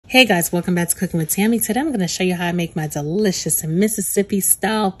Hey guys, welcome back to Cooking with Tammy. Today I'm going to show you how I make my delicious Mississippi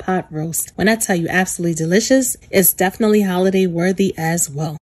style pot roast. When I tell you absolutely delicious, it's definitely holiday worthy as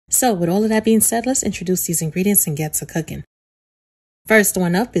well. So with all of that being said, let's introduce these ingredients and get to cooking. First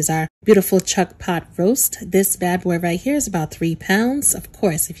one up is our beautiful chuck pot roast. This bad boy right here is about 3 pounds. Of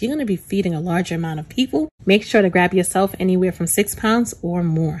course, if you're going to be feeding a larger amount of people, make sure to grab yourself anywhere from 6 pounds or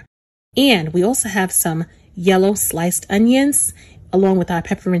more. And we also have some yellow sliced onions, along with our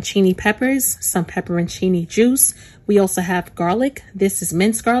pepperoncini peppers, some pepperoncini juice. We also have garlic. This is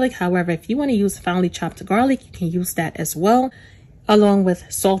minced garlic. However, if you want to use finely chopped garlic, you can use that as well, along with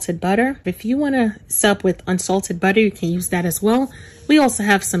salted butter. If you want to sub with unsalted butter, you can use that as well. We also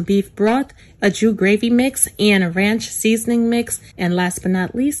have some beef broth, a jus gravy mix, and a ranch seasoning mix. And last but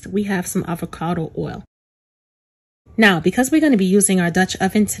not least, we have some avocado oil. Now, because we're going to be using our Dutch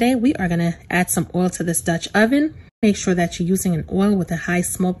oven today, we are going to add some oil to this Dutch oven. Make sure that you're using an oil with a high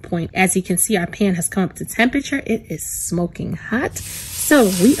smoke point. As you can see, our pan has come up to temperature. It is smoking hot. So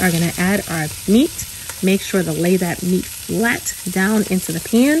we are going to add our meat. Make sure to lay that meat flat down into the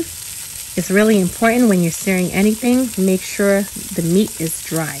pan. It's really important when you're searing anything, make sure the meat is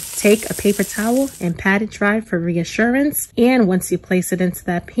dry. Take a paper towel and pat it dry for reassurance. And once you place it into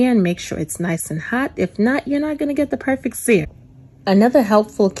that pan, make sure it's nice and hot. If not, you're not going to get the perfect sear. Another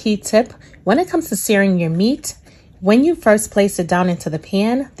helpful key tip, when it comes to searing your meat, when you first place it down into the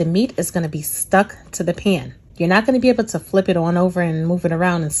pan, the meat is going to be stuck to the pan. You're not going to be able to flip it on over and move it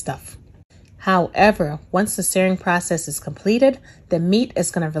around and stuff. However, once the searing process is completed, the meat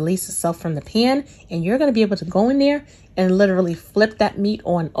is going to release itself from the pan and you're going to be able to go in there and literally flip that meat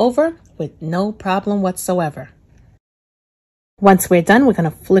on over with no problem whatsoever. Once we're done, we're going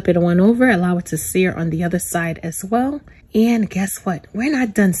to flip it on over, allow it to sear on the other side as well. And guess what? We're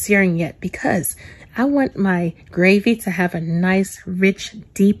not done searing yet because I want my gravy to have a nice, rich,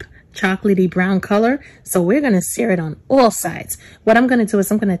 deep, chocolatey brown color. So we're going to sear it on all sides. What I'm going to do is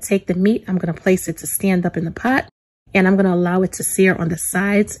I'm going to take the meat, I'm going to place it to stand up in the pot, and I'm going to allow it to sear on the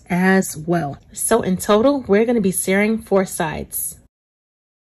sides as well. So in total, we're going to be searing 4 sides.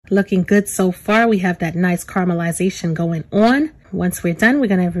 Looking good so far. We have that nice caramelization going on. Once we're done, we're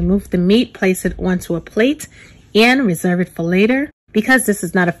going to remove the meat, place it onto a plate, and reserve it for later. Because this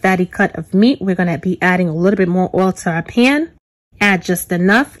is not a fatty cut of meat, we're going to be adding a little bit more oil to our pan. Add just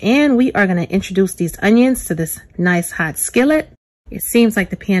enough, and we are going to introduce these onions to this nice hot skillet. It seems like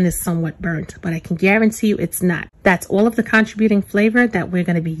the pan is somewhat burnt, but I can guarantee you it's not. That's all of the contributing flavor that we're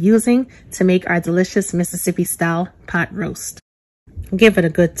going to be using to make our delicious Mississippi style pot roast. Give it a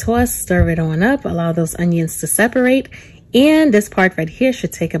good toss, stir it on up, allow those onions to separate, and this part right here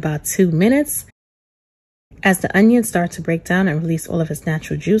should take about 2 minutes. As the onions start to break down and release all of its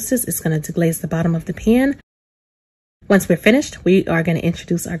natural juices, it's going to deglaze the bottom of the pan. Once we're finished, we are going to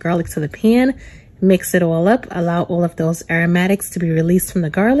introduce our garlic to the pan, mix it all up, allow all of those aromatics to be released from the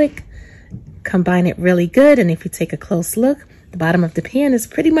garlic, combine it really good, and if you take a close look, the bottom of the pan is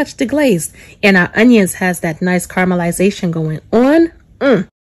pretty much deglazed, and our onions has that nice caramelization going on.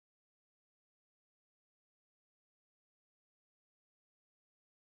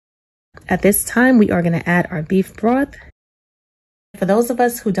 At this time, we are going to add our beef broth. For those of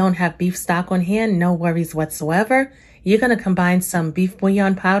us who don't have beef stock on hand, no worries whatsoever. You're going to combine some beef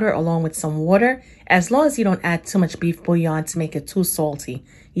bouillon powder along with some water. As long as you don't add too much beef bouillon to make it too salty,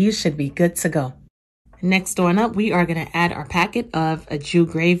 you should be good to go. Next on up, we are going to add our packet of a jus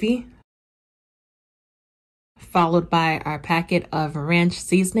gravy, followed by our packet of ranch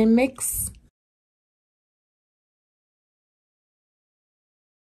seasoning mix.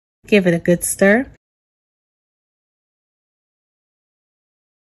 Give it a good stir.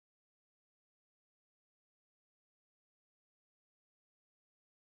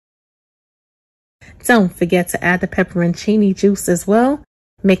 Don't forget to add the pepperoncini juice as well.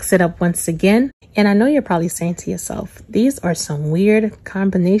 Mix it up once again. And I know you're probably saying to yourself, these are some weird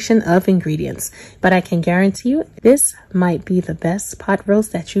combination of ingredients, but I can guarantee you this might be the best pot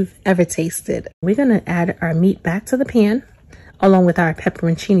roast that you've ever tasted. We're going to add our meat back to the pan, along with our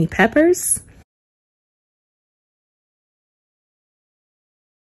pepperoncini peppers.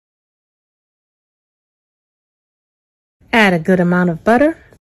 Add a good amount of butter.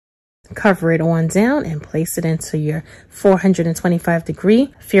 Cover it on down and place it into your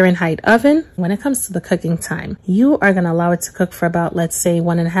 425-degree Fahrenheit oven. When it comes to the cooking time, you are going to allow it to cook for about, let's say,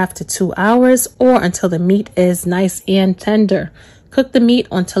 1.5 to 2 hours, or until the meat is nice and tender. Cook the meat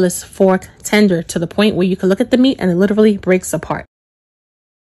until it's fork tender, to the point where you can look at the meat and it literally breaks apart.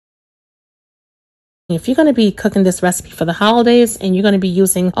 If you're going to be cooking this recipe for the holidays and you're going to be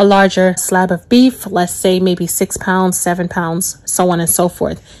using a larger slab of beef, let's say maybe 6 pounds, 7 pounds, so on and so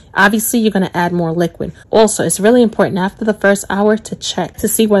forth, obviously you're going to add more liquid. Also, it's really important after the first hour to check to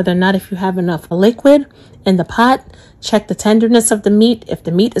see whether or not if you have enough liquid in the pot. Check the tenderness of the meat. If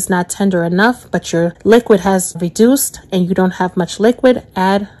the meat is not tender enough, but your liquid has reduced and you don't have much liquid,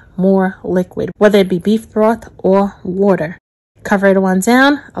 add more liquid, whether it be beef broth or water. Cover it on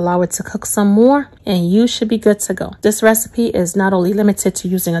down, allow it to cook some more, and you should be good to go. This recipe is not only limited to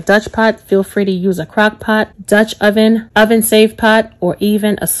using a Dutch pot. Feel free to use a crock pot, Dutch oven, oven-safe pot, or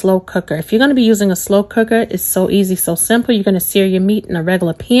even a slow cooker. If you're going to be using a slow cooker, it's so easy, so simple. You're going to sear your meat in a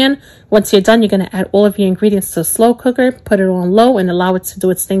regular pan. Once you're done, you're going to add all of your ingredients to a slow cooker, put it on low, and allow it to do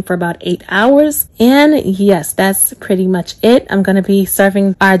its thing for about 8 hours. And yes, that's pretty much it. I'm going to be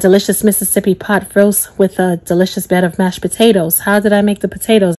serving our delicious Mississippi pot roast with a delicious bed of mashed potatoes. How did I make the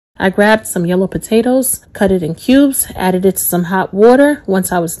potatoes? I grabbed some yellow potatoes, cut it in cubes, added it to some hot water.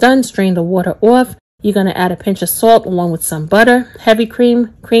 Once I was done, strained the water off. You're going to add a pinch of salt along with some butter, heavy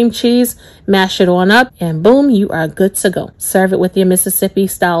cream cheese, mash it on up, and boom, you are good to go. Serve it with your Mississippi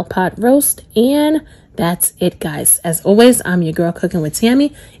style pot roast, and that's it, guys. As always, I'm your girl cooking with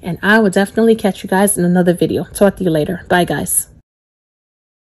Tammy, and I will definitely catch you guys in another video. Talk to you later. Bye, guys.